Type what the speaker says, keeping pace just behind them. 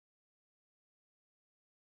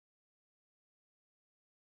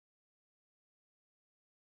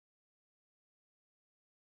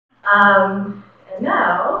And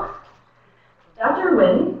now, Dr.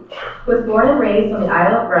 Wynne was born and raised on the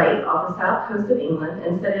Isle of Wight off the south coast of England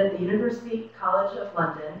and studied at the University College of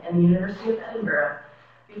London and the University of Edinburgh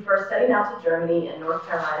before setting out to Germany and North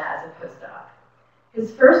Carolina as a postdoc.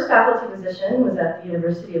 His first faculty position was at the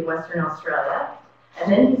University of Western Australia, and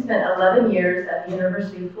then he spent 11 years at the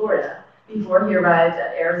University of Florida before he arrived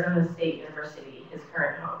at Arizona State University, his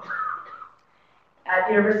current home. At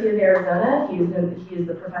the University of Arizona, he is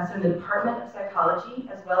the professor in the Department of Psychology,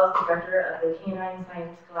 as well as the director of the Canine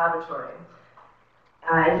Science Laboratory.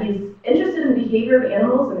 He's interested in the behavior of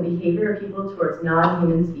animals and the behavior of people towards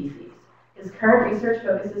non-human species. His current research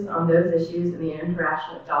focuses on those issues in the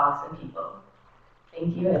interaction of dogs and people.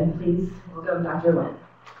 Thank you, and please welcome Dr. Wynne.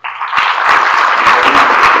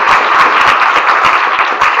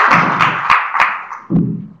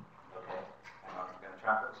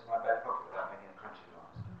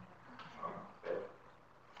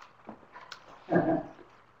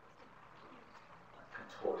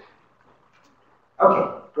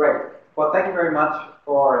 Okay, great. Well, thank you very much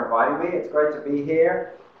for inviting me. It's great to be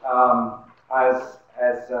here. As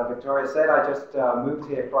Victoria said, I just moved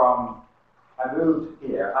here I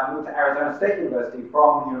moved to Arizona State University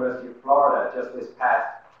from the University of Florida just this past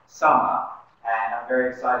summer, and I'm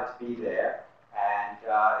very excited to be there. And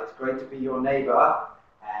it's great to be your neighbor,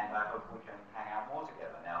 and I hope we can hang out more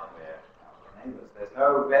together now that we're neighbors. There's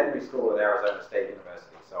no veterinary school at Arizona State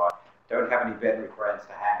University, so I don't have any veterinary friends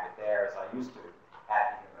to hang with there as I used to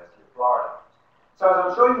at the University of Florida. So as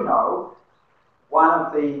I'm sure you know, one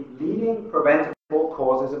of the leading preventable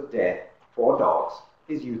causes of death for dogs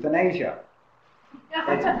is euthanasia.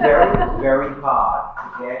 It's very, very hard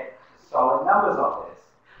to get solid numbers on this,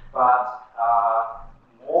 but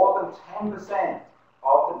more than 10%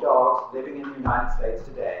 of the dogs living in the United States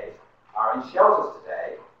today are in shelters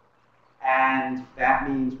today, and that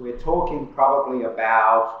means we're talking probably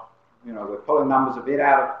about, we're pulling numbers a bit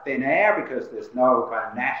out of thin air because there's no kind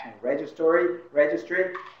of national registry,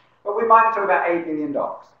 but we might be talking about 8 million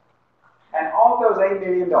dogs. And of those 8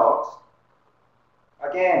 million dogs,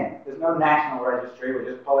 again, there's no national registry, we're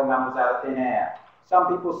just pulling numbers out of thin air. Some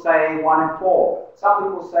people say 1 in 4, some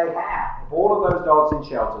people say half of all of those dogs in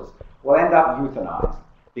shelters will end up euthanized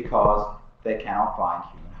because they cannot find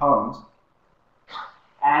human homes.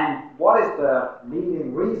 And what is the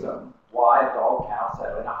leading reason why a dog cannot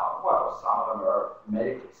settle in a home? Well, some of them are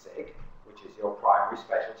medically sick, which is your primary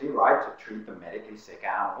specialty, right, to treat the medically sick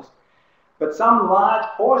animals. But some large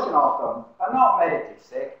portion of them are not medically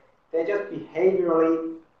sick, they're just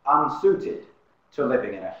behaviorally unsuited to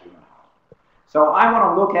living in a human home. So I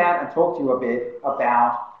want to look at and talk to you a bit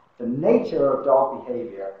about the nature of dog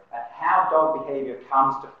behavior and how dog behavior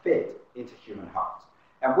comes to fit into human homes.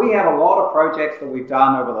 And we have a lot of projects that we've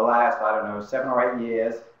done over the last, 7 or 8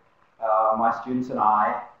 years, my students and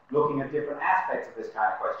I, looking at different aspects of this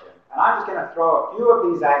kind of question. And I'm just going to throw a few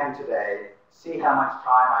of these at you today, see how much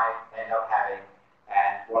time I end up having,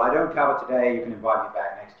 and what I don't cover today, you can invite me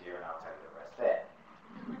back next year and I'll tell you the rest then.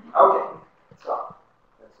 Okay, so,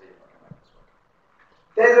 let's see if I can make this work.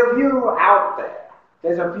 There's a view out there.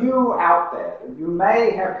 There's a view out there that you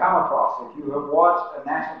may have come across if you have watched a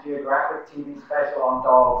National Geographic TV special on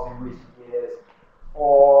dogs in recent years,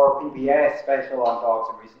 or PBS special on dogs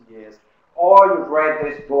in recent years, or you've read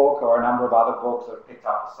this book or a number of other books that have picked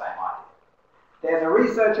up the same idea. There's a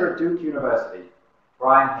researcher at Duke University,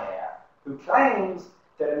 Brian Hare, who claims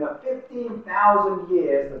that in the 15,000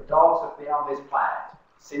 years that dogs have been on this planet,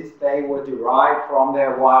 since they were derived from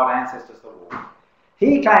their wild ancestors, the wolves,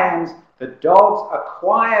 he claims that dogs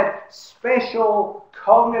acquired special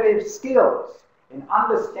cognitive skills in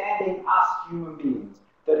understanding us human beings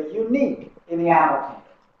that are unique in the animal kingdom.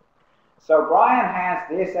 So Brian has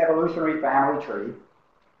this evolutionary family tree,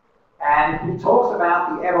 and he talks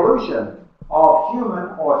about the evolution of human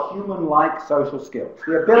or human-like social skills,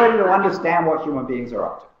 the ability to understand what human beings are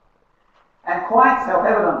up to. And quite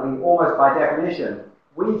self-evidently, almost by definition,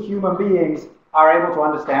 we human beings are able to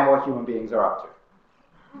understand what human beings are up to.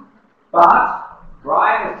 But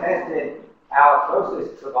Brian has tested our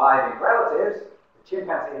closest surviving relatives, the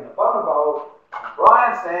chimpanzee and the bonobo, and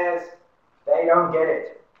Brian says they don't get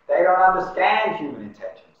it. They don't understand human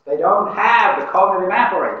intentions. They don't have the cognitive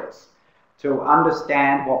apparatus to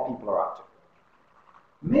understand what people are up to.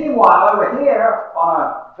 Meanwhile, over here, on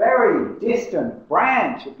a very distant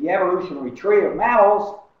branch of the evolutionary tree of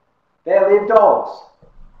mammals, there live dogs.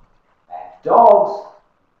 And dogs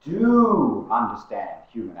do understand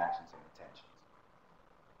human actions and intentions.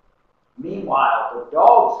 Meanwhile, the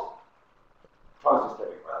dog's closest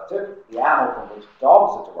living relative, the animal from which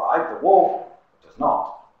dogs are derived, the wolf, does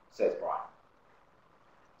not, says Brian.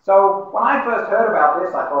 So when I first heard about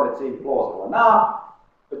this, I thought it seemed plausible enough,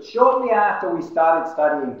 but shortly after we started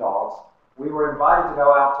studying dogs, we were invited to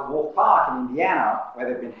go out to Wolf Park in Indiana, where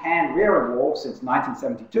they've been hand-rearing wolves since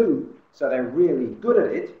 1972, so they're really good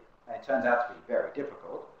at it, and it turns out to be very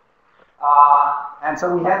difficult. And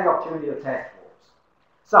so we had the opportunity to test wolves.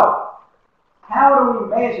 So, how do we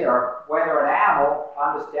measure whether an animal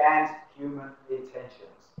understands human intentions?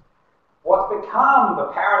 What's become the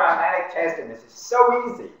paradigmatic test, and this is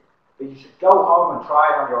so easy, that you should go home and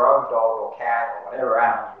try it on your own dog or cat or whatever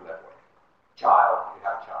animal you live with. Child, if you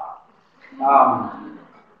have a child.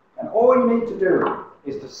 And all you need to do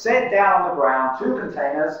is to set down on the ground 2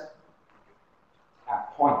 containers and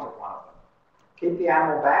point at one of them. Keep the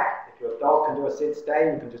animal back. If your dog can do a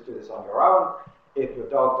sit-stay, you can just do this on your own. If your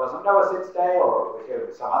dog doesn't know a sit-stay, or if you're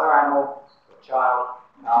with some other animal, your child,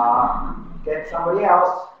 get somebody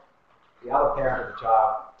else, the other parent of the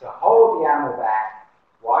child, to hold the animal back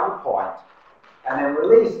while you point, and then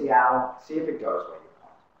release the animal, see if it goes where you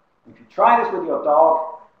point. If you try this with your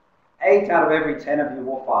dog, 8 out of every 10 of you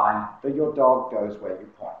will find that your dog goes where you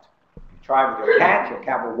point. If you try with your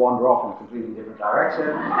cat will wander off in a completely different direction.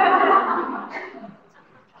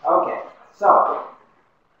 Okay, so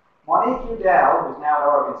Monique Udell, who's now at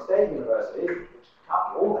Oregon State University, which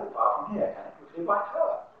can't be all that far from here, can it? We could invite her.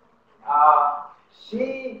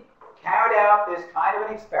 She carried out this kind of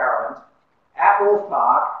an experiment at Wolf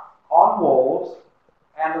Park on wolves,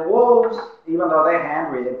 and the wolves, even though they're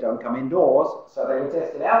hand-reared, don't come indoors, so they were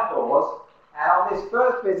tested outdoors, and on this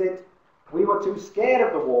first visit, we were too scared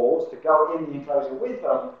of the wolves to go in the enclosure with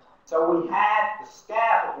them, so we had the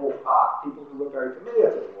staff of Wolf Park, people who were very familiar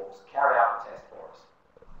to the wolves, carry out the test for us.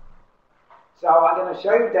 So I'm going to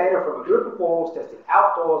show you data from a group of wolves tested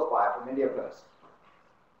outdoors by a familiar person.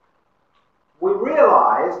 We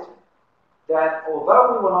realized that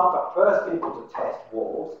although we were not the first people to test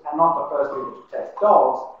wolves and not the first people to test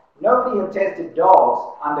dogs, nobody had tested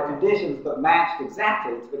dogs under conditions that matched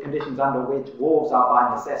exactly to the conditions under which wolves are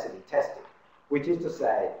by necessity tested, which is to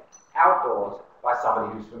say, outdoors by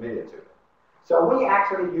somebody who's familiar to them. So we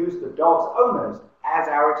actually used the dog's owners as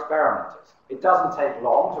our experimenters. It doesn't take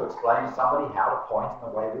long to explain to somebody how to point in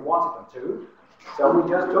the way we wanted them to. So we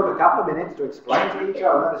just took a couple of minutes to explain to each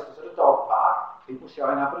owner, this was at a dog park, people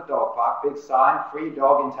showing up at a dog park, big sign, free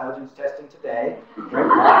dog intelligence testing today. Great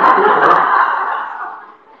line of people.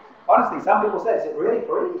 Honestly, some people say, is it really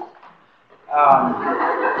free?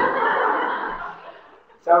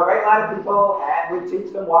 So a great line of people, and we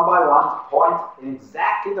teach them one by one to point in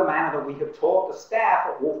exactly the manner that we have taught the staff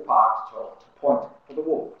at Wolf Park to point for the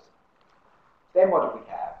wolves. Then what did we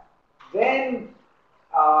have? Then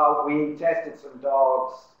we tested some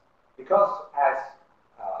dogs, because as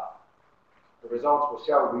the results will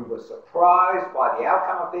show, we were surprised by the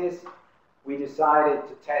outcome of this. We decided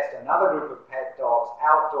to test another group of pet dogs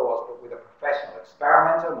outdoors, but with a professional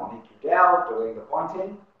experimenter, Monique Udell, doing the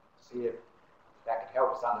pointing, to see if that could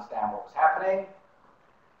help us understand what was happening.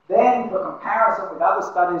 Then, for comparison with other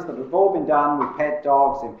studies that have all been done with pet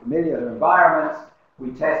dogs in familiar environments,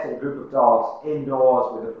 we tested a group of dogs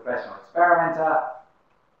indoors with a professional experimenter.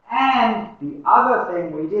 And the other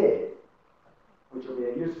thing we did, which will be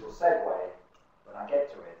a useful segue when I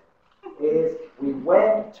get to it, is we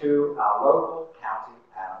went to our local county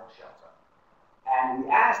animal shelter. And we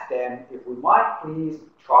asked them if we might please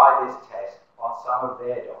try this test on some of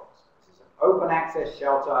their dogs. This is an open access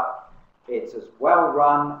shelter. It's as well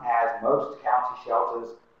run as most county shelters,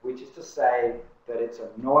 which is to say that it's a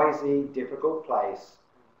noisy, difficult place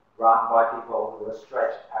run by people who are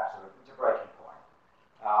stretched absolutely to breaking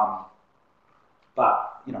point.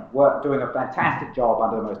 But, you know, we're doing a fantastic job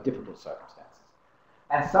under the most difficult circumstances.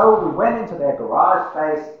 And so we went into their garage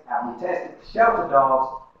space and we tested the shelter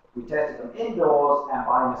dogs. We tested them indoors, and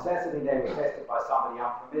by necessity they were tested by somebody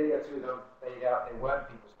unfamiliar to them. They weren't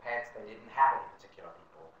people's pets. They didn't have any particular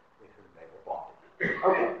people with whom they were bonded.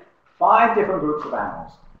 Okay, 5 different groups of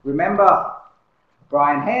animals. Remember,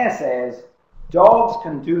 Brian Hare says dogs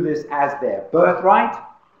can do this as their birthright.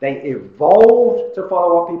 They evolved to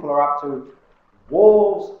follow what people are up to.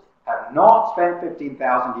 Wolves have not spent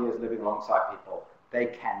 15,000 years living alongside people. They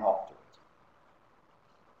cannot do it.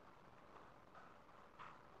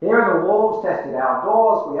 Here are the wolves tested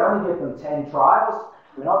outdoors. We only give them 10 trials.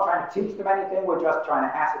 We're not trying to teach them anything. We're just trying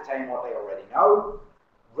to ascertain what they already know.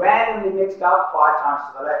 Randomly mixed up, 5 times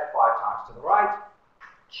to the left, 5 times to the right.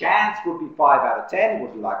 Chance would be 5 out of 10. It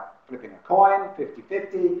would be like flipping a coin,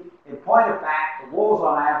 50-50. In point of fact, the wolves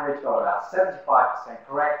on average got about 75%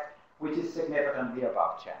 correct, which is significantly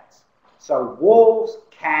above chance. So wolves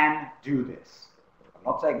can do this. I'm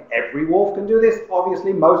not saying every wolf can do this.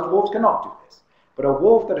 Obviously, most wolves cannot do this. but a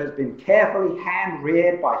wolf that has been carefully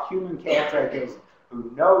hand-reared by human caretakers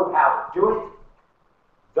who know how to do it,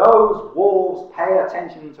 those wolves pay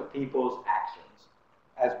attention to people's actions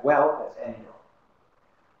as well as any dog.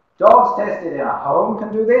 Dogs tested in a home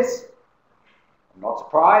can do this. I'm not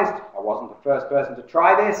surprised. I wasn't the first person to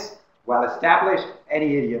try this. Well established.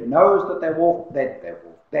 Any idiot knows that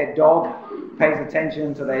their dog pays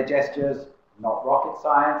attention to their gestures. Not rocket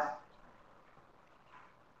science.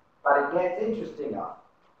 But it gets interesting now.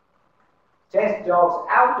 Test dogs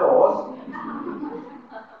outdoors,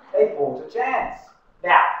 they pull to chance.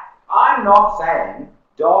 Now, I'm not saying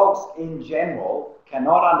dogs in general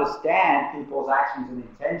cannot understand people's actions and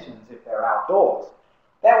intentions if they're outdoors.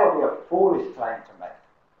 That would be a foolish claim to make.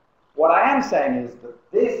 What I am saying is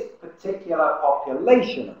that this particular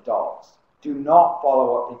population of dogs do not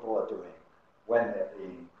follow what people are doing when they're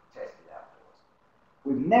being tested outdoors.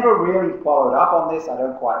 We've never really followed up on this. I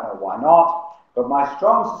don't quite know why not. But my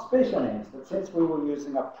strong suspicion is that since we were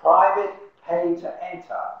using a private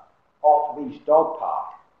pay-to-enter off-leash dog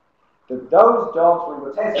park, that those dogs we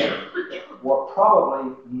were testing were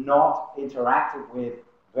probably not interacted with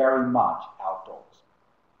very much outdoors.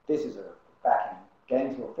 This is back in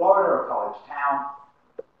Gainesville, Florida, a college town.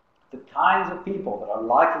 The kinds of people that are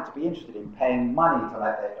likely to be interested in paying money to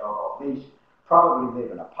let their dog off leash probably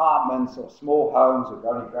live in apartments or small homes with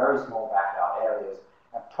only very small backyard areas,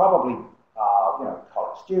 and probably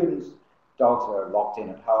college students. Dogs are locked in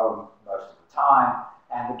at home most of the time,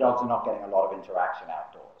 and the dogs are not getting a lot of interaction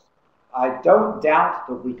outdoors. I don't doubt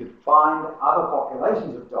that we could find other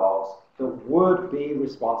populations of dogs that would be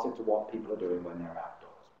responsive to what people are doing when they're outdoors.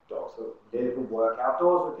 Dogs that live and work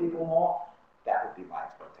outdoors with people more, that would be my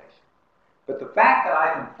expectation. But the fact that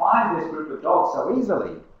I can find this group of dogs so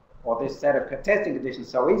easily, or this set of testing conditions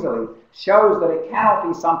so easily, shows that it cannot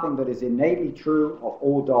be something that is innately true of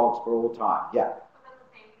all dogs for all time. Yeah? Was that the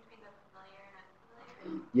same between the familiar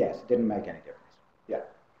and unfamiliar? Yes, it didn't make any difference. Yeah.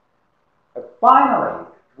 But finally,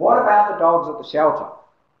 what about the dogs at the shelter?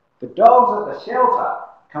 The dogs at the shelter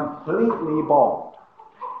completely bombed.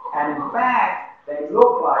 And in fact, they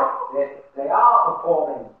look like they are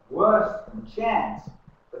performing worse than chance,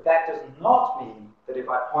 but that does not mean that if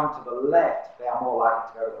I point to the left, they are more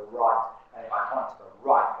likely to go to the right, and if I point to the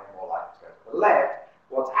right, they're more likely to go to the left.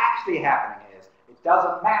 What's actually happening is, it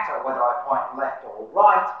doesn't matter whether I point left or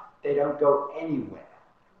right, they don't go anywhere.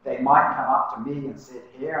 They might come up to me and sit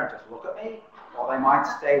here and just look at me, or they might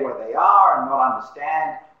stay where they are and not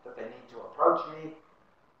understand that they need to approach me.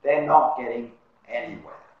 They're not getting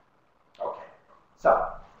anywhere. Okay, so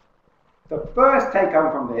the first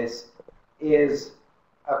take-home from this is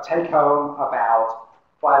a take-home about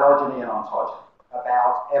phylogeny and ontogeny,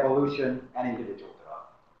 about evolution and individual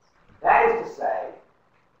development. That is to say,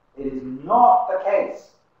 it is not the case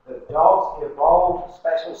that dogs evolved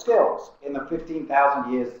special skills in the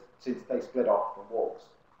 15,000 years since they split off from wolves.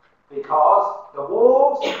 Because the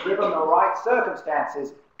wolves, given the right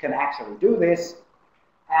circumstances, can actually do this,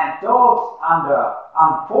 and dogs under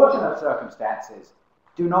unfortunate circumstances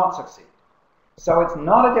do not succeed. So it's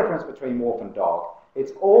not a difference between wolf and dog.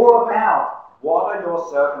 It's all about what are your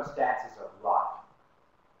circumstances of life.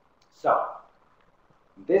 So,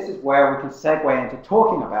 this is where we can segue into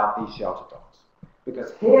talking about these shelter dogs.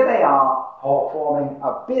 Because here they are performing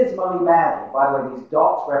abysmally badly. By the way, these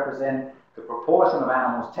dots represent the proportion of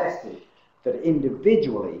animals tested that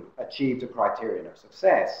individually achieved a criterion of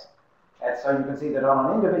success. And so you can see that on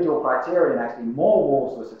an individual criterion, actually more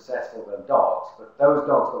wolves were successful than dogs, but those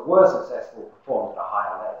dogs that were successful performed at a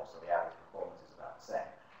higher level, so the average performance is about the same.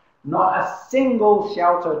 Not a single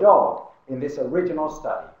shelter dog in this original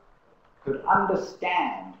study could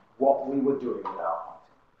understand what we were doing with our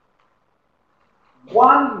hunting.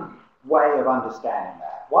 One way of understanding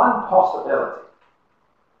that, one possibility,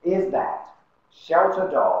 is that shelter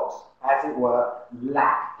dogs, as it were,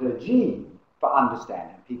 lack the gene for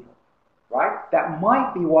understanding people. Right? That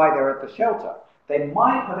might be why they're at the shelter. They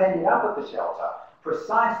might have ended up at the shelter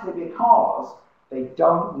precisely because they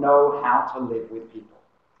don't know how to live with people.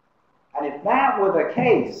 And if that were the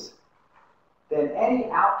case, then any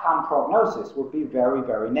outcome prognosis would be very,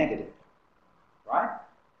 very negative. Right?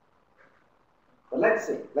 But let's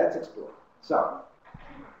see. Let's explore. So,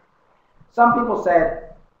 some people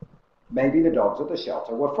said maybe the dogs at the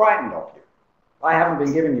shelter were frightened of you. I haven't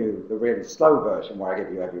been giving you the really slow version where I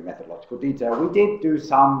give you every methodological detail. We did do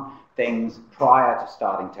some things prior to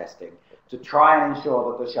starting testing to try and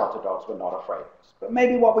ensure that the shelter dogs were not afraid of us. But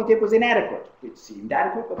maybe what we did was inadequate. It seemed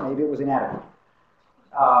adequate, but maybe it was inadequate.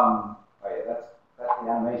 Oh yeah, that's the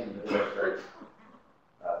animation that illustrates.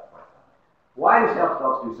 Why do shelter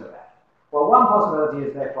dogs do so bad? Well, one possibility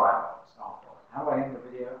is they're frightened dogs. How do I end the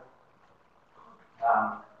video?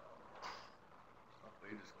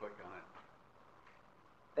 You just click on it.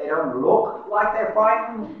 They don't look like they're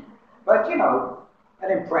frightened, but you know,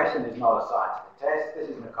 an impression is not a scientific test. This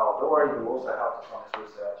is Nicole Dory, who also helped us on this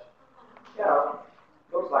research. You know,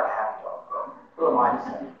 looks like a happy dog, but who am I to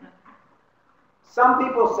say? Some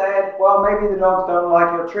people said, well, maybe the dogs don't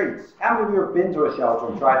like your treats. How many of you have been to a shelter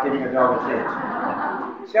and tried giving a dog a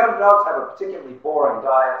treat? Shelter dogs have a particularly boring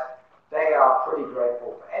diet. They are pretty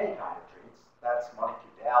grateful for any kind of treats. That's Monique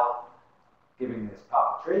Udell giving this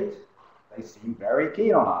pup a treat. They seem very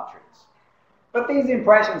keen on our treats. But these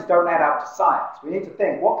impressions don't add up to science. We need to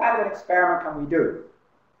think, what kind of an experiment can we do?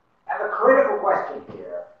 And the critical question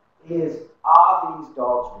here is, are these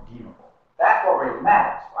dogs redeemable? That's what really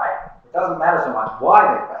matters, right? It doesn't matter so much why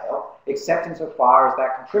they fail, except insofar as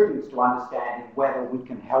that contributes to understanding whether we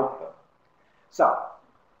can help them. So,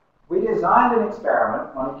 we designed an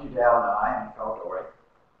experiment, Monique Udell and I, and Nicole Dory.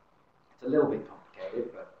 It's a little bit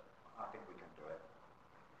complicated, but I think we can do it.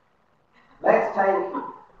 Let's take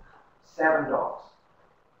 7 dogs.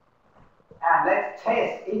 And let's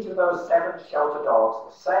test each of those 7 shelter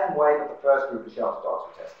dogs the same way that the first group of shelter dogs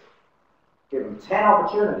were tested. Give them 10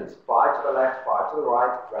 opportunities, 5 to the left, 5 to the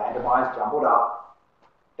right, randomized, jumbled up.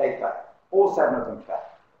 They fail. All 7 of them fail.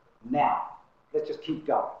 Now, let's just keep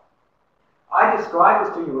going. I describe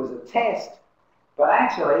this to you as a test, but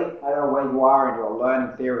actually, I don't know where you are in your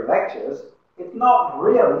learning theory lectures, it's not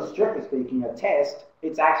really, strictly speaking, a test,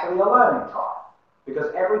 it's actually a learning trial.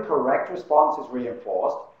 Because every correct response is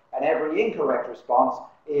reinforced, and every incorrect response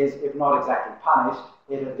is, if not exactly punished,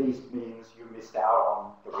 it at least means you missed out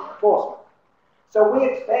on the reinforcement. So we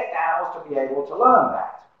expect animals to be able to learn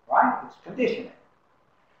that, right? It's conditioning.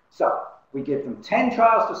 So we give them 10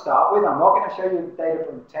 trials to start with. I'm not going to show you the data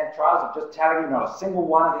from the 10 trials. I'm just telling you not a single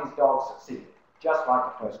one of these dogs succeeded, just like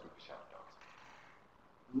the first group of shelter dogs.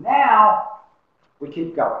 Now we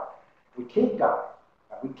keep going. We keep going.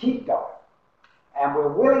 And we keep going. And we're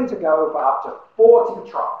willing to go for up to 40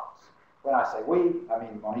 trials. When I say we, I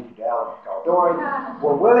mean Monique Udell and Nicole Dory.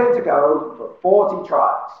 We're willing to go for 40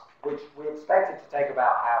 trials, which we expected to take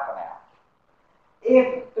about half an hour.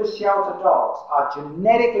 If the shelter dogs are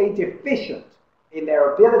genetically deficient in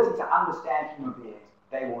their ability to understand human beings,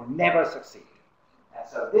 they will never succeed. And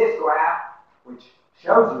so this graph, which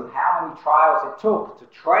shows you how many trials it took to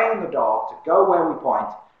train the dog to go where we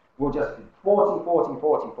point, will just be 40, 40,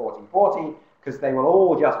 40, 40, 40, because they will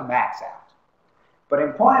all just max out. But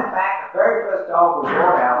in point of fact, the very first dog we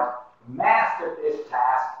brought out mastered this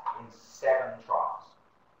task in 7 trials.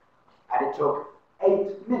 And it took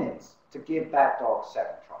 8 minutes to give that dog 7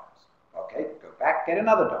 trials. Okay, go back, get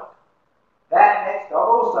another dog. That next dog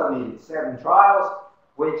also needed 7 trials,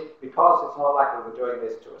 which, because it's not like we were doing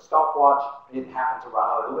this to a stopwatch, it happened to run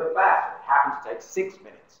a little bit faster. It happened to take 6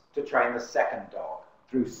 minutes to train the second dog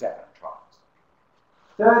through 7 trials.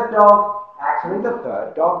 Third dog, actually the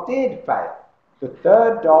third dog did fail. The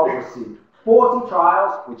third dog received 40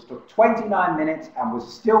 trials, which took 29 minutes and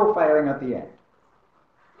was still failing at the end.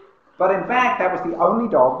 But in fact, that was the only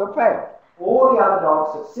dog that failed. All the other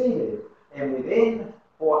dogs succeeded in within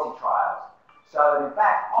 40 trials. So that in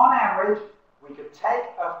fact, on average, we could take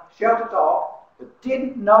a shelter dog that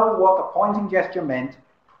didn't know what the pointing gesture meant,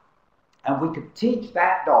 and we could teach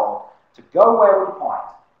that dog to go where we point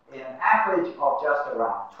in an average of just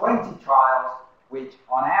around 20 trials, which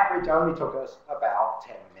on average only took us about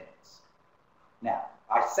 10 minutes. Now,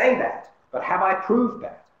 I say that, but have I proved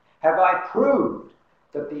that? Have I proved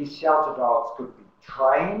that these shelter dogs could be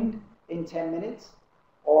trained in 10 minutes?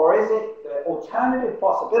 Or is it the alternative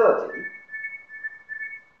possibility?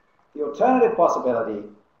 The alternative possibility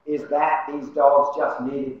is that these dogs just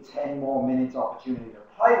needed 10 more minutes opportunity to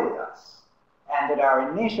play with us, and that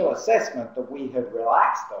our initial assessment that we had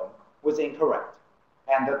relaxed them was incorrect.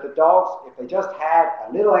 And that the dogs, if they just had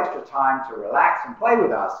a little extra time to relax and play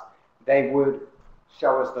with us, they would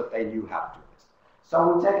show us that they knew how to do this.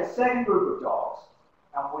 So we take a second group of dogs,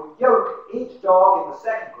 and we yoke each dog in the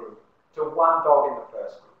second group to one dog in the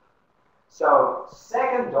first group. So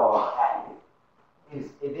second dog A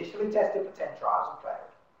is initially tested for 10 trials and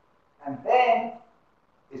failed, and then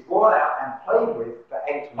is brought out and played with for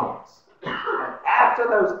 8 minutes. And after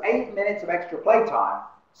those 8 minutes of extra playtime,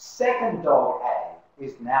 second dog A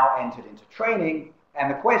is now entered into training, and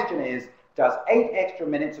the question is, does 8 extra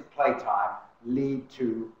minutes of playtime lead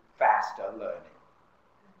to faster learning?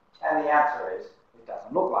 And the answer is, it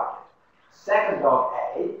doesn't look like it. Second dog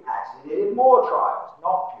A actually needed more trials,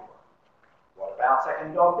 not fewer. What about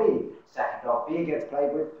second dog B? Second dog B gets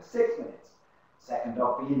played with for 6 minutes. Second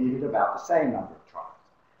dog B needed about the same number of trials.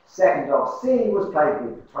 Second dog C was played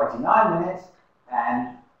with for 29 minutes,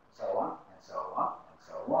 and so on, and so on, and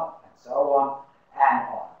so on, and so on. And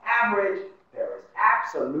on average, there is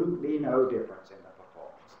absolutely no difference in the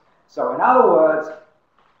performance. So in other words,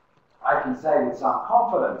 I can say with some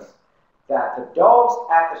confidence that the dogs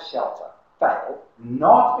at the shelter fail,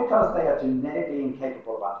 not because they are genetically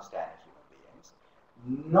incapable of understanding human beings,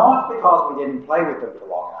 not because we didn't play with them for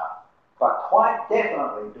long enough, but quite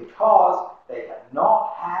definitely because they have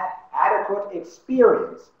not had adequate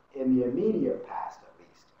experience in the immediate past, at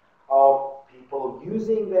least, of people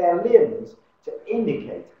using their limbs to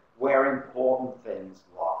indicate where important things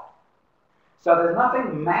lie. So there's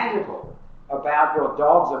nothing magical about your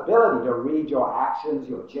dog's ability to read your actions,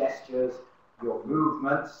 your gestures, your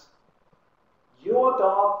movements. Your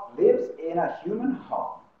dog lives in a human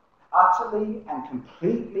home, utterly and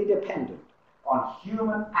completely dependent on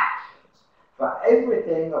human actions for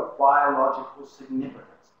everything of biological significance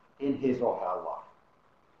in his or her life.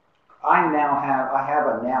 I have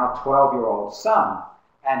a now 12-year-old son,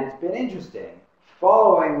 and it's been interesting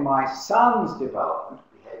following my son's behavioral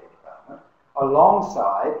development,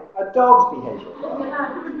 alongside a dog's behavioral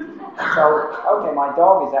development. So, okay, my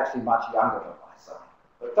dog is actually much younger than my son.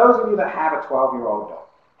 But those of you that have a 12-year-old dog,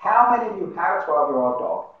 how many of you have a 12-year-old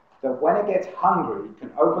dog that when it gets hungry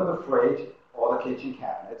can open the fridge or the kitchen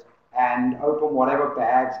cabinet and open whatever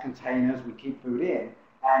bags, containers we keep food in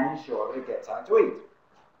and ensure that it gets something to eat?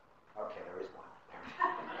 Okay, there is one.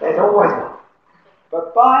 There's always one.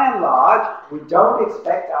 But by and large, we don't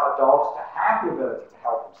expect our dogs to have the ability to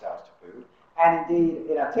help themselves to food. And indeed,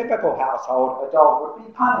 in a typical household, a dog would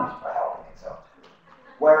be punished for helping itself to food.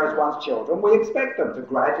 Whereas once children, we expect them to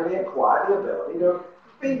gradually acquire the ability to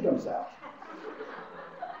feed themselves.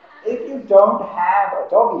 If you don't have a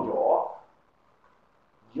doggy door,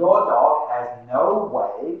 your dog has no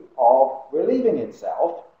way of relieving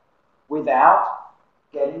itself without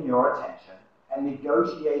getting your attention and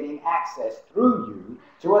negotiating access through you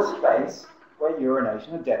to a space where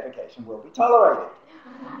urination and defecation will be tolerated.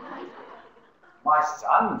 My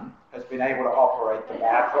son has been able to operate the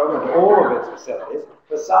bathroom and all of its facilities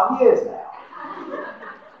for some years now.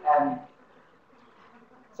 And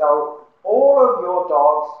so all of your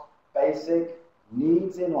dog's basic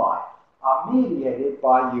needs in life are mediated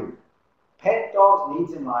by you. Pet dogs'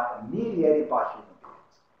 needs in life are mediated by human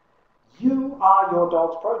beings. You are your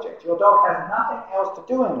dog's project. Your dog has nothing else to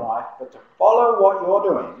do in life but to follow what you're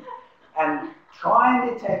doing and try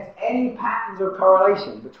and detect any patterns of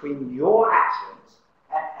correlation between your actions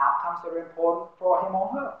and outcomes that are important for him or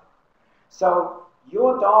her. So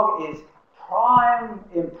your dog is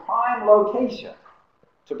in prime location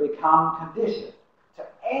to become conditioned to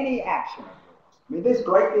any action of yours. I mean, this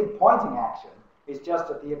great big pointing action is just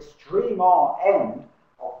at the extreme end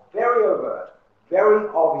of very overt, very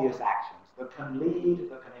obvious actions that can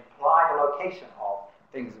imply the location of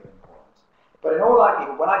things of importance. But in all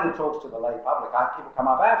likelihood, when I do talks to the lay public, people come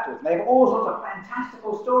up afterwards and they have all sorts of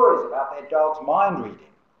fantastical stories about their dog's mind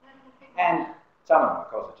reading. And some of them, of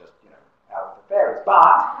course, are just, out with the fairies.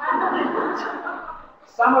 But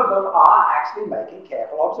some of them are actually making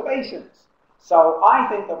careful observations. So I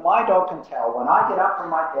think that my dog can tell when I get up from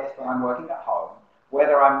my desk when I'm working at home,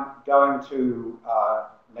 whether I'm going to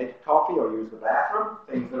make a coffee or use the bathroom,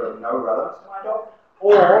 things that are of no relevance to my dog,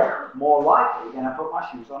 or more likely, going to put my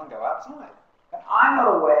shoes on and go outside. And I'm not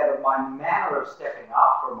aware that my manner of stepping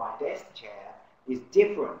up from my desk chair is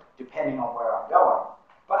different depending on where I'm going.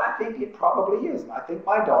 But I think it probably is. And I think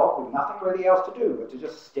my dog, with nothing really else to do but to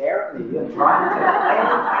just stare at me and try and detect any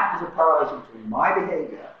patterns of correlation between my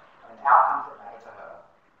behavior and outcomes that matter to her,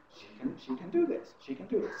 she can do this. She can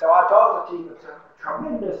do this. So our dogs achieve a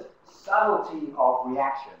tremendous subtlety of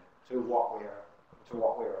reaction to what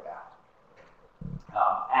we're about.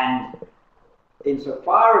 And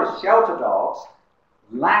insofar as shelter dogs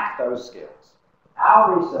lack those skills,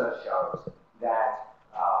 our research shows that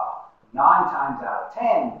 9 times out of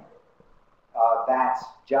 10, that's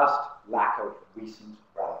just lack of recent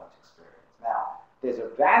relevant experience. Now, there's a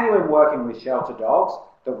value in working with shelter dogs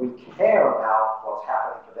that we care about what's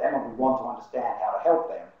happening for them and we want to understand how to help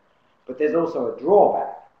them. But there's also a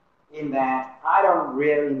drawback in that I don't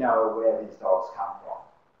really know where these dogs come from.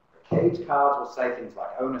 The cage cards will say things like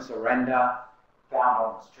owner surrender, found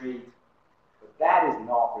on the street, but that is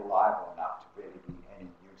not reliable enough to really be any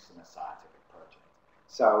use in a scientific project.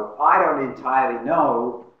 So I don't entirely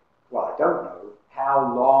know, I don't know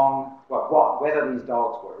how long, whether these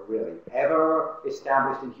dogs were really ever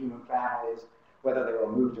established in human families, whether they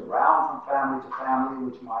were moved around from family to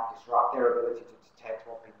family, which might disrupt their ability to detect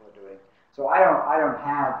what people are doing. So I don't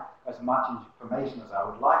have as much information as I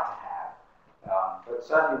would like to have, but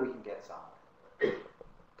certainly we can get some.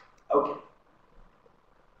 Okay.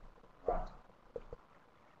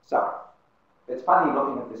 So, it's funny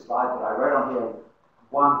looking at this slide that I wrote on here,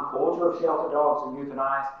 1/4 of shelter dogs are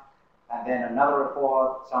euthanized, and then another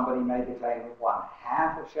report, somebody made the claim that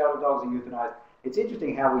 1/2 of shelter dogs are euthanized. It's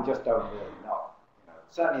interesting how we just don't really know.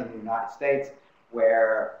 Certainly in the United States,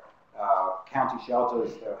 where county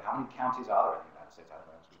shelters, how many counties are there in the United States? I don't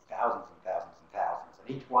know, it's thousands and thousands and thousands, and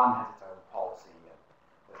each one has its own policy, and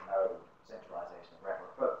there's no centralization of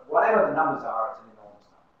record. But whatever the numbers are, it's an enormous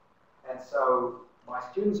number. And so my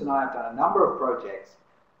students and I have done a number of projects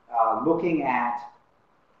looking at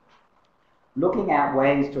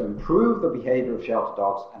ways to improve the behavior of shelter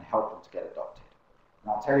dogs and help them to get adopted.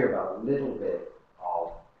 And I'll tell you about a little bit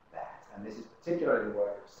of that. And this is particularly the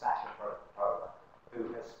work of Sasha Pola,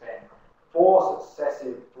 who has spent 4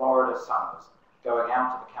 successive Florida summers going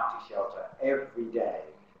out to the county shelter every day,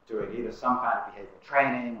 doing either some kind of behavioral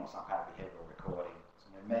training or some kind of behavioral recording. It's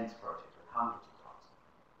an immense project with hundreds of dogs.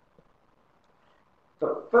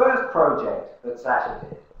 The first project that Sasha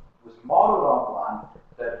did was modeled on one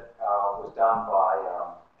that was done by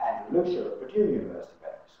Andrew Lucia at Purdue University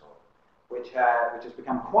Veterinary School, which has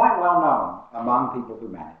become quite well known among people who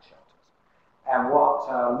manage shelters. And what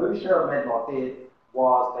Lucia and Medlock did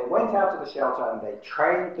was they went out to the shelter and they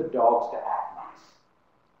trained the dogs to act nice.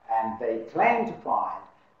 And they claimed to find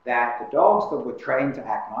that the dogs that were trained to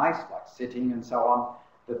act nice, like sitting and so on,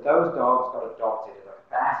 that those dogs got adopted at a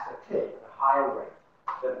faster clip, at a higher rate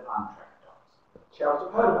than untrained dogs. Shelters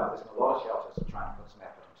have heard about this, and a lot of shelters are trying to put some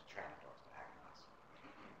effort into training dogs to act nice.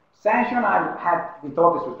 Sasha and I we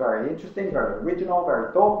thought this was very interesting, very original,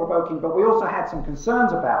 very thought-provoking, but we also had some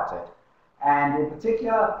concerns about it. And in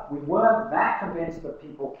particular, we weren't that convinced that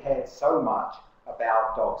people cared so much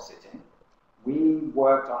about dog sitting. We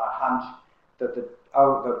worked on a hunch that the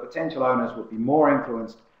potential owners would be more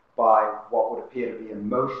influenced by what would appear to be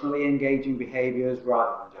emotionally engaging behaviors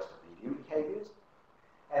rather than just obedient behaviors.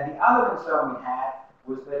 And the other concern we had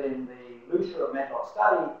was that in the Lucia and Medlock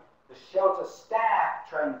study, the shelter staff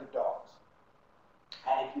trained the dogs.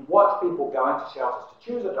 And if you watch people go into shelters to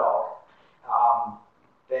choose a dog,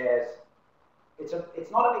 it's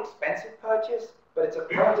not an expensive purchase, but it's a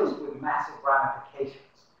purchase with massive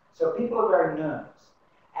ramifications. So people are very nervous.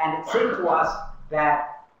 And it seemed to us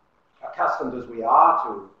that, accustomed as we are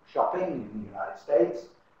to shopping in the United States,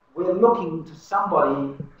 we're looking to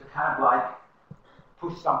somebody to kind of like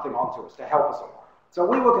push something onto us, to help us along. So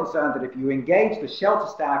we were concerned that if you engage the shelter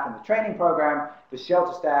staff in the training program, the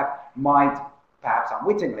shelter staff might, perhaps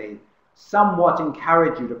unwittingly, somewhat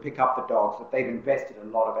encourage you to pick up the dogs that they've invested a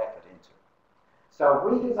lot of effort into. So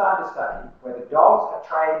we designed a study where the dogs are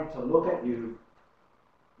trained to look at you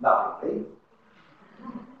lovingly.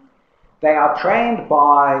 They are trained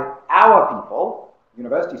by our people,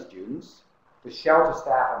 university students. The shelter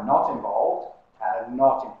staff are not involved and are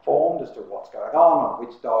not informed as to what's going on or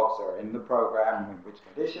which dogs are in the program and in which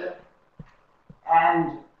condition.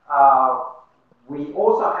 And we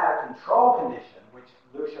also had a control condition, which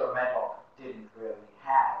Lucia and Medlock didn't really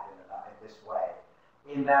have in this way,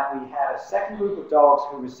 in that we had a second group of dogs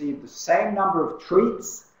who received the same number of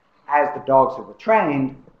treats as the dogs who were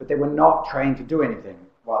trained, but they were not trained to do anything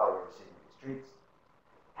while they were receiving these treats.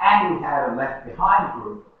 And we had a left behind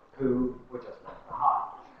group who were just left behind.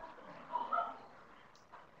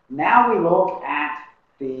 Now we look at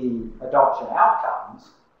the adoption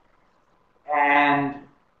outcomes, and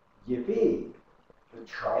yippee, the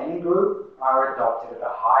training group are adopted at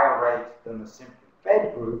a higher rate than the simply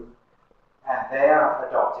fed group, and they are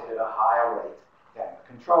adopted at a higher rate than the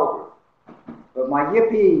control group. But my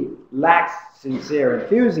yippee lacks sincere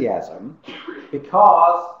enthusiasm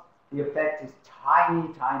because the effect is tiny,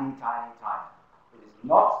 tiny, tiny, tiny. It is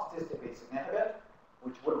not statistically significant,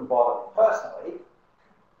 which wouldn't bother me personally.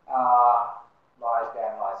 Lies,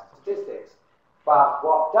 damn lies, and statistics. But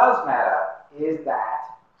what does matter is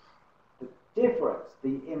that the difference,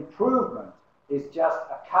 the improvement, is just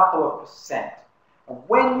a couple of percent. And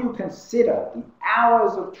when you consider the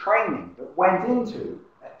hours of training that went into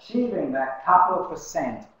achieving that couple of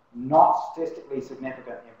percent not statistically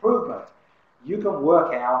significant improvement, you can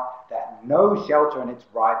work out that no shelter in its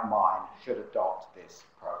right mind should adopt this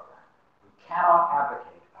program. We cannot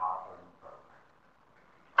advocate our own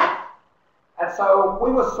program. And so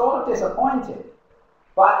we were sort of disappointed,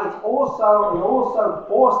 but it also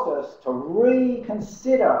forced us to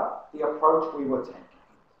reconsider the approach we were taking.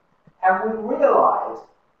 And we realized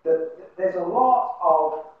that there's a lot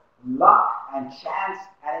of luck and chance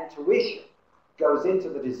and intuition goes into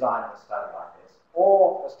the design of a study like this,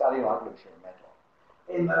 or a study like Lucia and Medlock.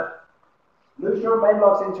 In that Lucia and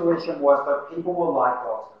Medlock's intuition was that people will like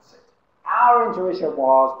dogs that sit. Our intuition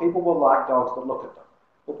was people will like dogs that look at them.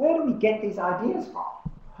 But where do we get these ideas from?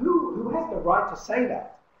 Who has the right to say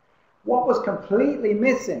that? What was completely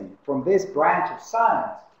missing from this branch of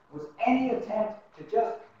science was any attempt to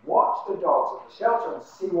just watch the dogs at the shelter and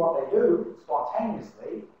see what they do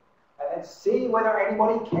spontaneously, and then see whether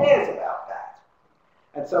anybody cares about that.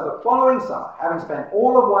 And so the following summer, having spent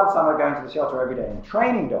all of one summer going to the shelter every day and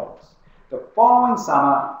training dogs, the following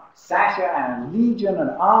summer, Sasha and a legion, an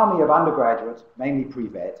army of undergraduates, mainly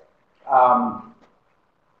pre-vet,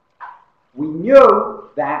 we knew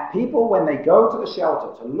that people, when they go to the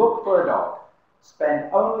shelter to look for a dog, spend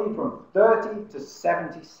only from 30 to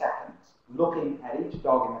 70 seconds looking at each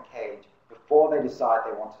dog in the cage before they decide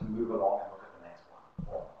they want to move along and look at the next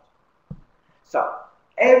one or not. So,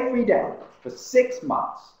 every day for 6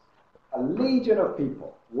 months, a legion of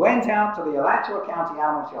people went out to the Alachua County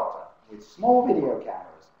Animal Shelter with small video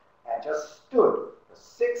cameras and just stood for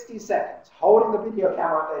 60 seconds holding the video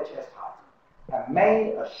camera at their chest height and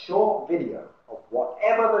made a short video of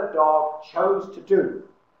whatever the dog chose to do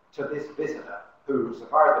to this visitor who, so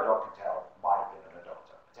far as the dog can tell, might have been an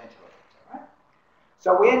adopter, potential adopter, right?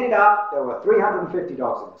 So we ended up, there were 350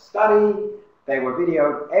 dogs in the study. They were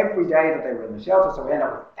videoed every day that they were in the shelter, so we ended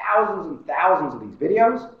up with thousands and thousands of these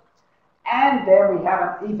videos. And then we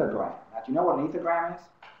have an ethogram. Now, do you know what an ethogram is?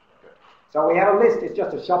 Good. So we have a list, it's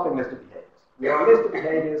just a shopping list of behaviors. We have a list of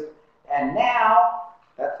behaviors, and now,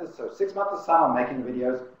 so 6 months of summer making the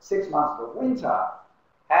videos, 6 months of the winter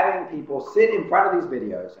having people sit in front of these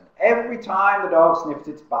videos, and every time the dog sniffs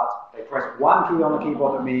its butt, they press one key on the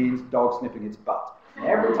keyboard that means dog sniffing its butt. And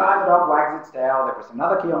every time the dog wags its tail, they press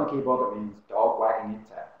another key on the keyboard that means dog wagging its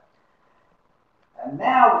tail. And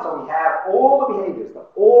now, so we have all the behaviors that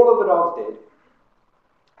all of the dogs did,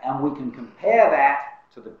 and we can compare that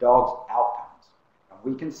to the dog's outcomes. And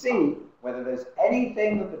we can see whether there's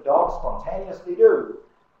anything that the dogs spontaneously do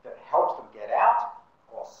that helps them get out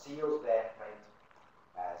or seals their fate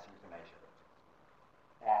as euthanasia.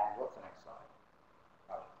 And what's the next slide?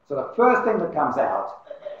 Oh. So the first thing that comes out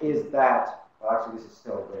is that, well, actually this is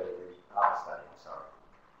still really other study, I'm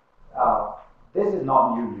sorry. This is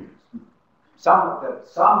not new news.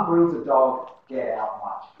 Some breeds of dog get out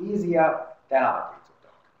much easier than other breeds of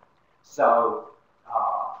dog. So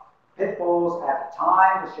pit bulls, at the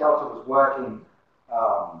time the shelter was working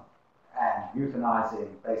and euthanizing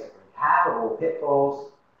basically habitable pit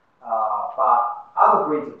bulls, but other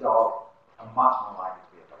breeds of dog are much more likely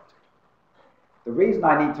to be adopted. The reason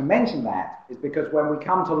I need to mention that is because when we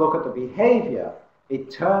come to look at the behavior,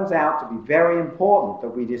 it turns out to be very important that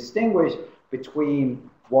we distinguish between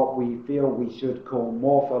what we feel we should call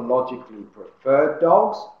morphologically preferred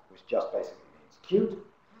dogs, which just basically means cute,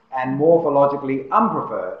 and morphologically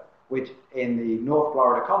unpreferred, which in the North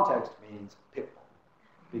Florida context means pit bull.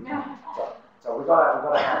 So we've got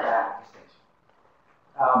to have that distinction.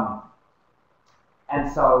 And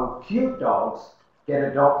so cute dogs get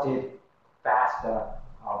adopted faster,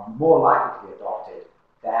 are more likely to be adopted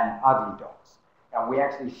than ugly dogs. And we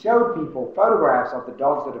actually showed people photographs of the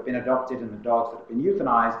dogs that have been adopted and the dogs that have been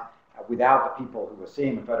euthanized without the people who were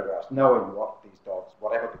seeing the photographs knowing what these dogs,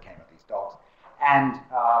 whatever became of these dogs. And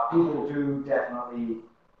people do definitely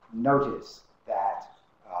notice that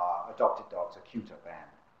adopted dogs are cuter than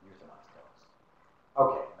euthanized dogs.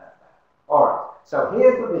 Okay, that's that. All right, so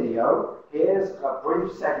here's the video. Here's a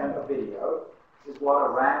brief segment of video. This is what a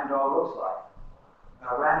random dog looks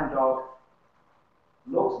like. A random dog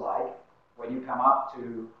looks like when you come up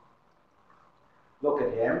to look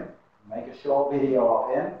at him, make a short video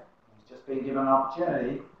of him. He's just been given an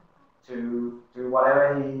opportunity to do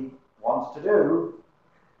whatever he wants to do.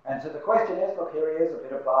 And so the question is, look, here he is, a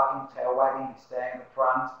bit of barking, tail wagging, he's staying at the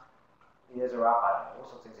front, ears are up, I don't know, all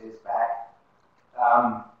sorts of things, ears back.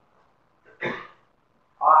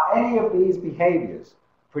 Are any of these behaviors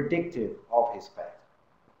predictive of his fate?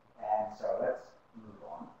 And so let's move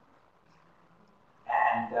on.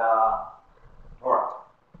 And, all right.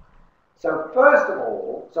 So first of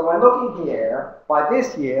all, so we're looking here, by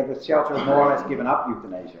this year, the shelter has more or less given up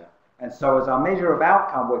euthanasia. And so as our measure of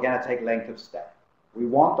outcome, we're going to take length of stay. We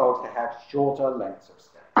want dogs to have shorter lengths of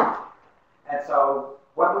stay. And so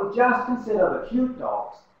when we just consider the cute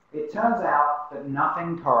dogs, it turns out that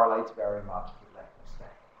nothing correlates very much with length of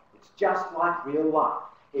stay. It's just like real life.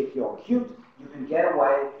 If you're cute, you can get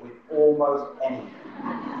away with almost anything.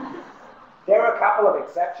 There are a couple of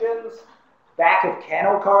exceptions. Back of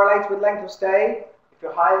kennel correlates with length of stay. If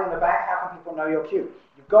you're hiding in the back, how can people know you're cute?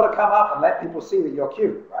 You've got to come up and let people see that you're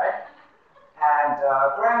cute, right? And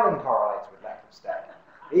growling correlates with length of stay.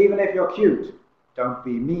 Even if you're cute, don't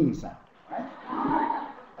be mean sounding, right?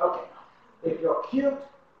 Okay. If you're cute,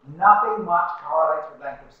 nothing much correlates with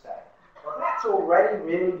length of stay. Well, that's already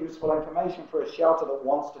really useful information for a shelter that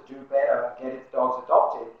wants to do better and get its dogs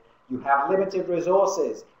adopted. You have limited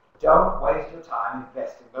resources. Don't waste your time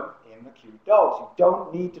investing them in the cute dogs. You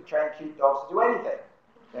don't need to train cute dogs to do anything.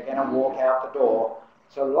 They're going to walk out the door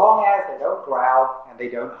so long as they don't growl and they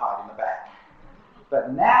don't hide in the back.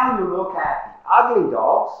 But now you look at the ugly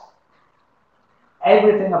dogs,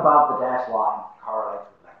 everything above the dashed line correlates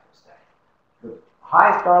with lack of state. The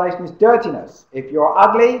highest correlation is dirtiness. If you're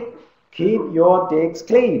ugly, keep your digs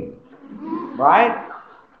clean, right?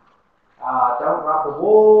 Don't rub the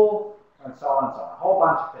wool, and so on and so on. A whole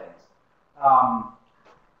bunch of things.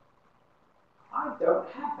 I don't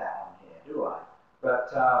have that on here, do I?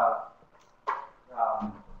 But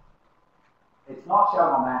it's not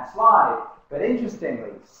shown on that slide. But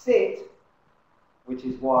interestingly, sit, which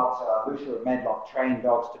is what Lucia and Medlock trained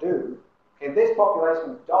dogs to do, in this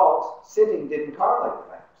population of dogs, sitting didn't correlate with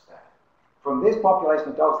lack of state. From this population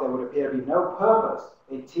of dogs, there would appear to be no purpose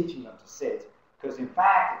in teaching them to sit, because in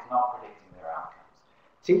fact, it's not predicting their outcomes.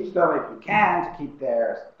 Teach them, if you can, to keep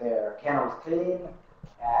their kennels clean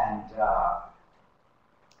and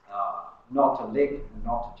not to lick and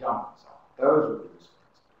not to jump and so on. Those would be useful.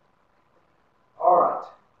 All right.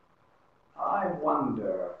 I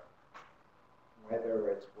wonder whether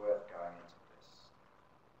it's worth going into this.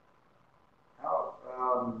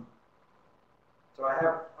 So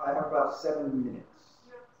I have about 7 minutes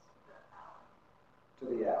to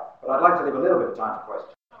the hour, but I'd like to leave a little bit of time for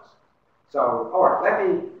questions. So, all right,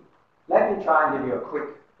 let me try and give you a quick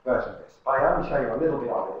version of this. If I only show you a little bit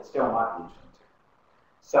of it, it still might be interesting too.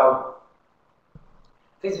 So,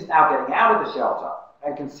 this is now getting out of the shelter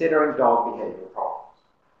and considering dog behavioral problems.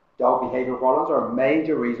 Dog behavioral problems are a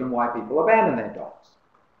major reason why people abandon their dogs.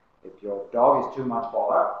 If your dog is too much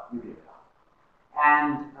bother, you give it up.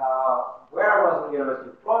 And where I was at the University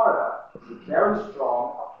of Florida is a very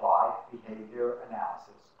strong applied behavior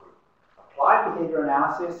analysis group. Applied behavior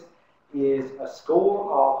analysis is a school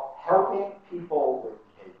of helping people with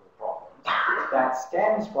behavioral problems that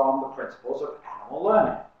stems from the principles of animal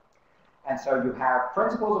learning. And so you have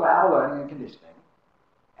principles of animal learning and conditioning,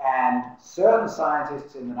 and certain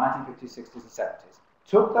scientists in the 1950s, 60s, and 70s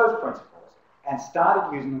took those principles and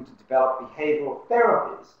started using them to develop behavioral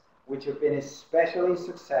therapies, which have been especially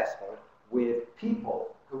successful with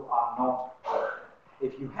people who are not working.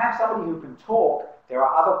 If you have somebody who can talk, there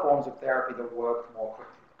are other forms of therapy that work more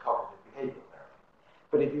quickly, cognitive behavioral therapy.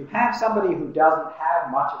 But if you have somebody who doesn't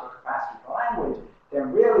have much of a capacity for language,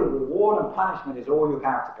 then really reward and punishment is all you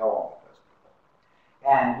have to go on with those people.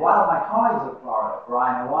 And one of my colleagues at Florida,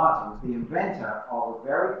 Brian Owati, was the inventor of a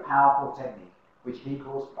very powerful technique, which he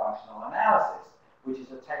calls functional analysis, which is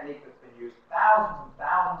a technique that's been used thousands and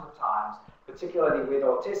thousands of times, particularly with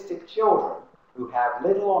autistic children who have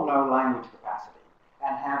little or no language capacity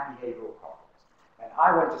and have behavioral problems. And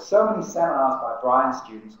I went to so many seminars by Brian's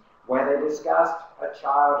students where they discussed a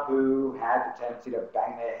child who had the tendency to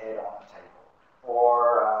bang their head on a table,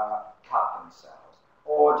 or cut themselves,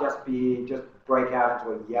 or just break out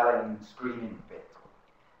into a yelling and screaming fit.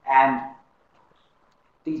 And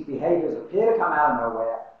these behaviors appear to come out of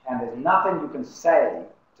nowhere, and there's nothing you can say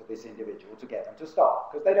to this individual to get them to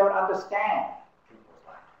stop, because they don't understand people's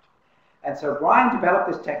language. And so Brian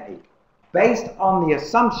developed this technique based on the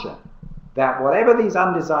assumption that whatever these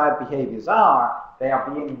undesired behaviors are, they are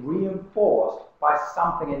being reinforced by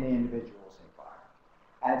something in the individual's environment.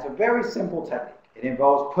 And it's a very simple technique. It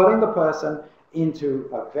involves putting the person into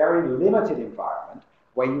a very limited environment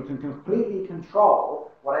where you can completely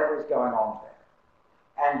control whatever is going on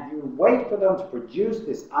there. And you wait for them to produce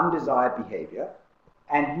this undesired behavior,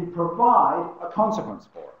 and you provide a consequence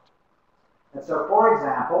for it. And so, for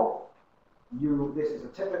example, this is a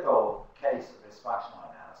typical case of this functional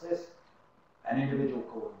analysis, an individual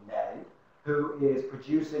called Nelly, who is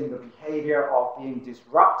producing the behavior of being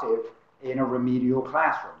disruptive in a remedial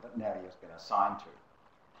classroom that Nelly has been assigned to.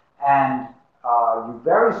 And you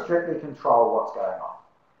very strictly control what's going on.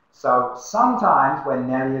 So sometimes when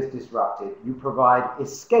Nelly is disrupted, you provide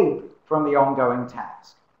escape from the ongoing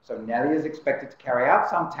task. So Nelly is expected to carry out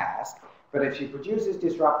some task, but if she produces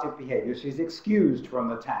disruptive behavior, she's excused from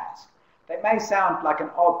the task. That may sound like an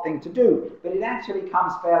odd thing to do, but it actually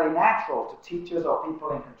comes fairly natural to teachers or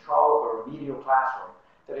people in control of a remedial classroom,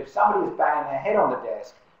 that if somebody is banging their head on the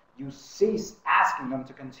desk, you cease asking them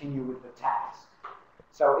to continue with the task.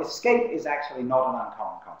 So escape is actually not an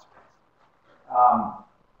uncommon consequence.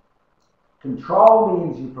 Control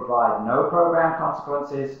means you provide no program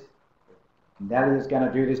consequences. If Nelly is going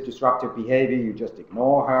to do this disruptive behavior, you just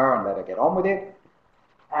ignore her and let her get on with it.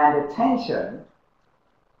 And attention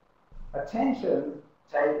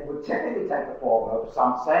would typically take the form of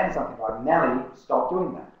saying something like, Nellie, stop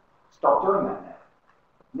doing that. Stop doing that,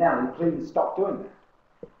 Nellie. Nellie, please stop doing that.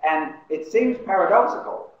 And it seems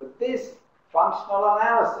paradoxical, but this functional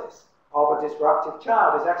analysis of a disruptive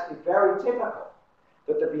child is actually very typical.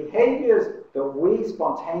 That the behaviors that we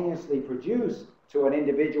spontaneously produce to an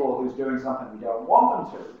individual who's doing something we don't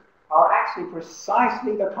want them to are actually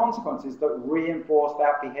precisely the consequences that reinforce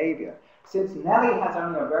that behavior. Since Nellie has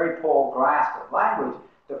only a very poor grasp of language,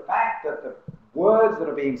 the fact that the words that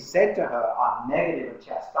are being said to her are negative and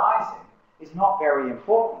chastising is not very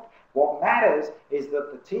important. What matters is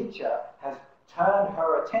that the teacher has turned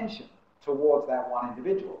her attention towards that one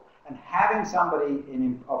individual. And having somebody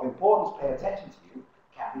of importance pay attention to you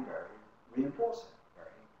can be very reinforcing, very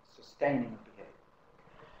sustaining of behavior.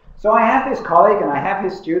 So I have this colleague and I have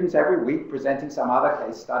his students every week presenting some other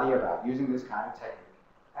case study about using this kind of technique.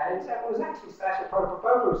 And it was actually Sasha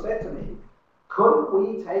Prokopova who said to me, couldn't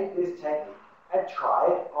we take this technique and try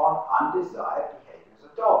it on undesired behaviors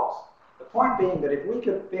of dogs? The point being that if we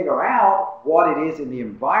could figure out what it is in the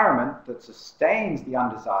environment that sustains the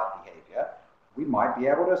undesired behavior, we might be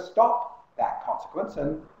able to stop that consequence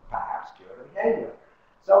and perhaps cure the behavior.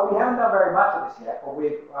 So we haven't done very much of this yet, but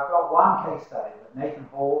I've got one case study that Nathan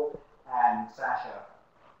Hall and Sasha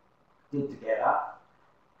did together.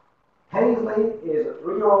 Paisley is a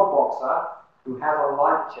 3-year-old boxer who has a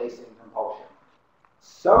light-chasing compulsion.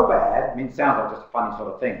 So bad, I mean, it sounds like just a funny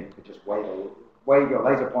sort of thing. You could just wave your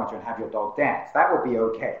laser pointer and have your dog dance. That would be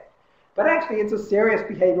okay. But actually, it's a serious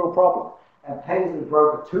behavioral problem. And Paisley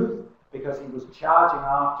broke a tooth because he was charging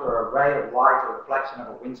after a ray of light, a reflection of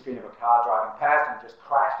a windscreen of a car driving past, and just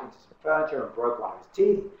crashed into some furniture and broke one of his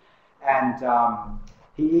teeth. And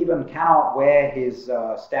he even cannot wear his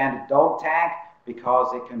standard dog tag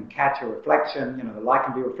because it can catch a reflection. You know, the light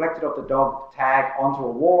can be reflected off the dog tag onto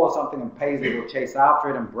a wall or something, and Paisley will chase after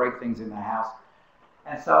it and break things in the house.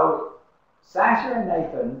 And so Sasha and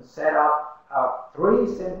Nathan set up 3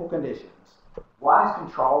 simple conditions. One is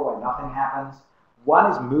control, where nothing happens.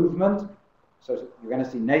 One is movement. So you're going to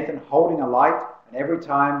see Nathan holding a light, and every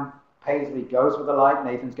time Paisley goes for the light,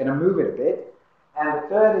 Nathan's going to move it a bit. And the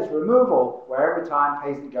third is removal, where every time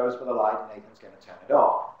Paisley goes for the light, Nathan's going to turn it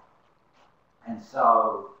off. And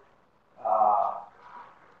so,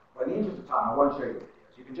 for the interest of time, I won't show you the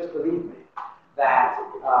videos. You can just believe me that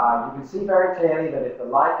you can see very clearly that if the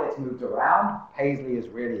light gets moved around, Paisley is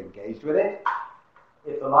really engaged with it.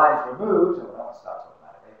 If the light is removed, so that one starts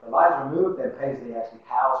automatically. If the light is removed, then Paisley actually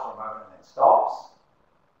howls for a moment and then stops.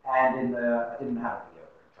 And I didn't have a video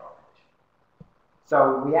for control condition.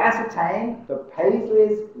 So we ascertain that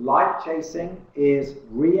Paisley's light chasing is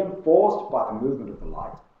reinforced by the movement of the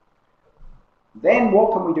light. Then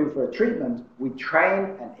what can we do for a treatment? We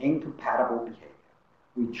train an incompatible behavior.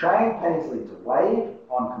 We train Paisley to wave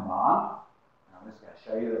on command. I'm just going to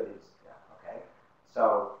show you that okay.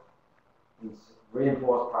 So he's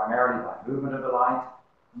reinforced primarily by movement of the light.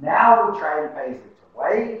 Now we train Paisley to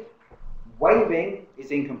wave. Waving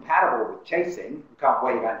is incompatible with chasing. You can't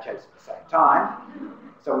wave and chase at the same time.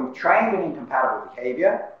 So we've trained an incompatible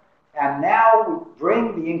behavior, and now we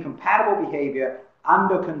bring the incompatible behavior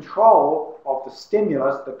under control of the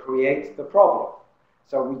stimulus that creates the problem.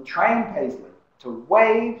 So we train Paisley to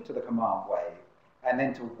wave to the command wave, and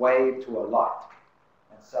then to wave to a light.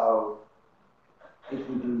 And so if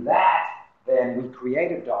we do that, then we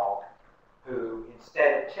create a dog who,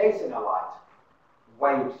 instead of chasing a light,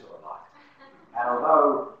 waves to a light. And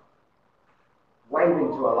although waving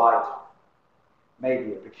to a light may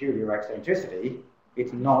be a peculiar eccentricity,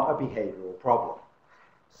 it's not a behavioral problem.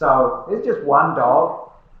 So it's just one dog.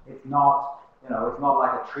 It's not, it's not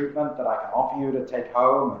like a treatment that I can offer you to take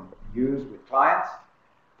home and use with clients,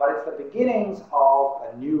 but it's the beginnings of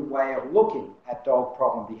a new way of looking at dog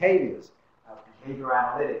problem behaviors, a behavior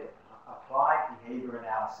analytic, applied behavior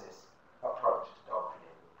analysis approach to dog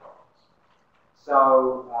behavioral problems.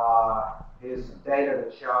 So here's some data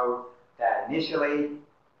that show that initially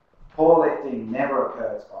paw lifting never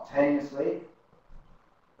occurred spontaneously.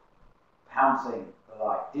 Pouncing the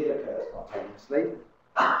light did occur spontaneously,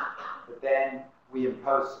 but then we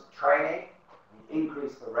imposed some training. We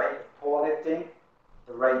increased the rate of paw lifting.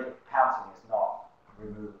 The rate of pouncing is not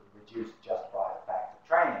reduced just by the fact of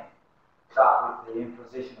training, but with the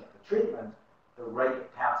imposition of the treatment, the rate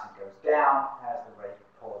of pouncing goes down as the rate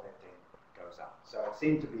of paw lifting goes up. So it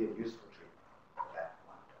seemed to be a useful treatment for that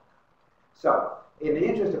one dog. So, in the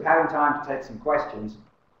interest of having time to take some questions,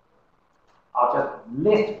 I'll just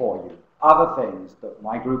list for you other things that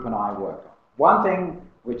my group and I work on. One thing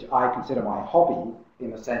which I consider my hobby,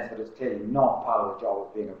 in the sense that it's clearly not part of the job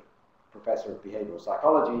of being a professor of behavioral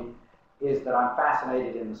psychology, is that I'm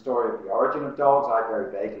fascinated in the story of the origin of dogs. I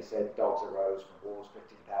very vaguely said dogs arose from wolves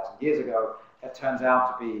 15,000 years ago. That turns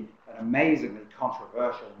out to be an amazingly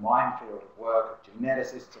controversial minefield of work of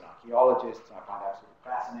geneticists and archaeologists, and I find absolutely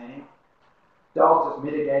fascinating. Dogs as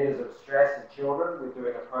mitigators of stress in children. We're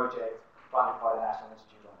doing a project funded by the National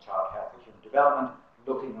Institute on Child Health and Human Development,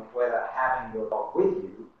 looking at whether having your dog with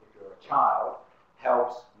you, if you're a child,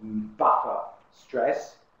 helps buffer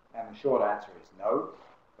stress. And the short answer is no,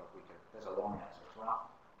 but there's a long answer as well.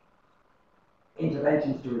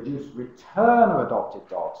 Interventions to reduce return of adopted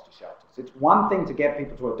dogs to shelters. It's one thing to get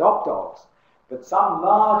people to adopt dogs, but some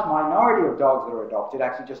large minority of dogs that are adopted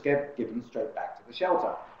actually just get given straight back to the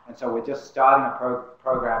shelter. And so we're just starting a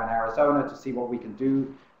program in Arizona to see what we can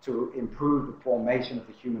do to improve the formation of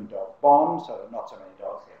the human-dog bond so that not so many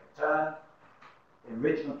dogs get returned.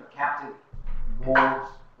 Enrichment for captive wolves,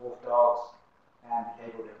 wolf dogs, and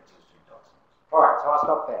behavioral differences between dogs and wolves. All right, so I'll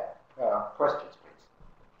stop there. Questions, please?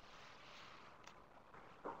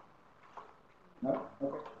 No? No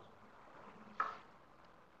questions?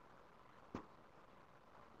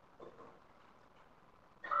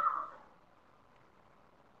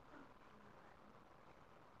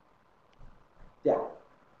 Yeah.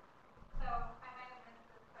 So I might have missed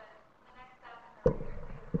this, but the next step in the research that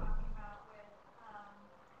you're talking about with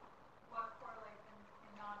what correlates in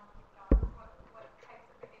non-keep dogs, what types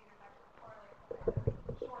of behaviors actually correlate with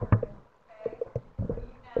the shorter stay. So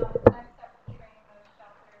you now, the next step is training those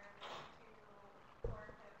shelters to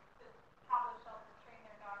have those shelters train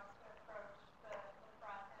their dogs to approach the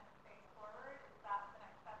front and face forward. Is that the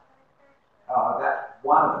next step in the research? That's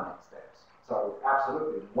one of the next steps. So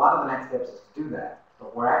absolutely, one of the next steps is to do that.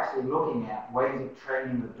 But we're actually looking at ways of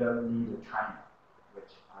training that don't need a trainer,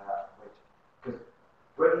 because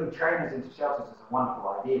bringing trainers into shelters is a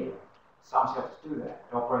wonderful idea. Some shelters do that.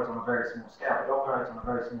 It operates on a very small scale. It operates on a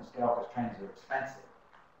very small scale because trainers are expensive,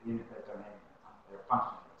 even if they're donating them. They're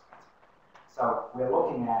functionally expensive. So we're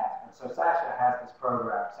looking at, and so Sasha has this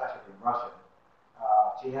program. Sasha's in Russian.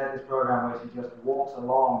 She has this program where she just walks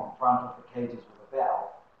along in front of the cages with a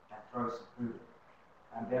bell and throws some food in.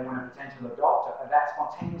 And then when a potential adopter, and that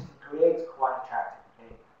spontaneously creates quite attractive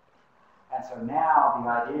behavior. And so now the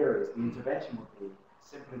idea is, the intervention would be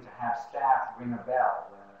simply to have staff ring a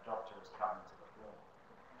bell when an adopter is coming to the floor.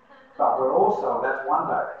 But we're also, that's one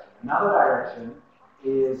direction. Another direction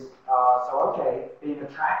is, being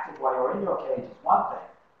attracted while you're in your cage is one thing,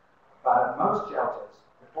 but at most shelters,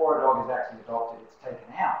 before a dog is actually adopted, it's taken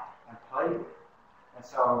out and played with. And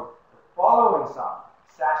so the following summer,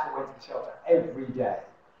 Sasha went to the shelter every day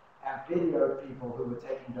and videoed people who were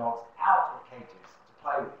taking dogs out of cages to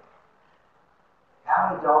play with. How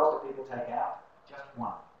many dogs do people take out? Just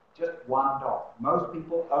one. Just one dog. Most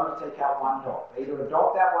people only take out one dog. They either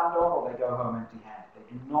adopt that one dog or they go home empty-handed. They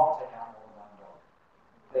do not take out more than one dog.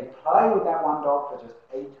 They play with that one dog for just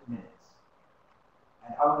 8 minutes.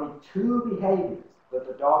 And only 2 behaviors that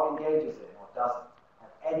the dog engages in or doesn't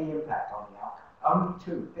have any impact on the outcome. Only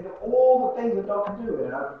 2. Think of all the things a dog can do in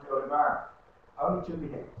an open field environment. Only 2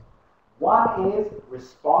 behaviors. One is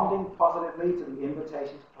responding positively to the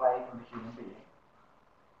invitation to play from the human being.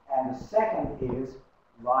 And the second is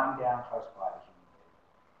lying down close by the human being.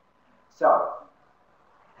 So,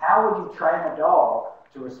 how would you train a dog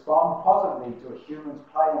to respond positively to a human's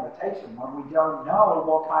play invitation when we don't know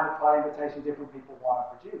what kind of play invitation different people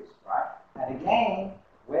want to produce, right? And again,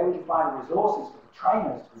 where would you find resources for the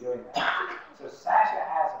trainers to be doing that? So Sasha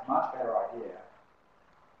has a much better idea.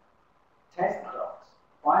 Test the dogs.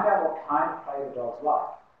 Find out what kind of play the dogs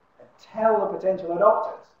like. And tell the potential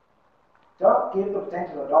adopters. Don't give the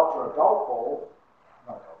potential adopter a golf ball,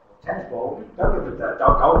 not a golf ball, a tennis ball. Don't give the dog a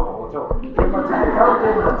golf ball at all. Don't give him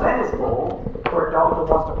a tennis ball for a dog that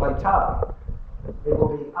wants to play tug. It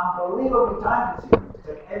will be unbelievably time consuming to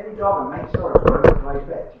take every dog and make sure it's willing to play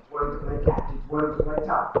fetch, it's willing to play catch, it's willing to play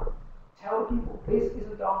tug. Tell people, this is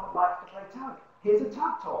a dog that likes to play tug. Here's a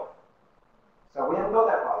tug toy. So we haven't got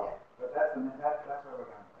that far yet, but that's where we're going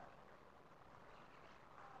with that.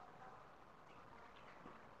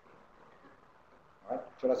 All right,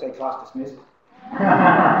 shall I say class dismissed?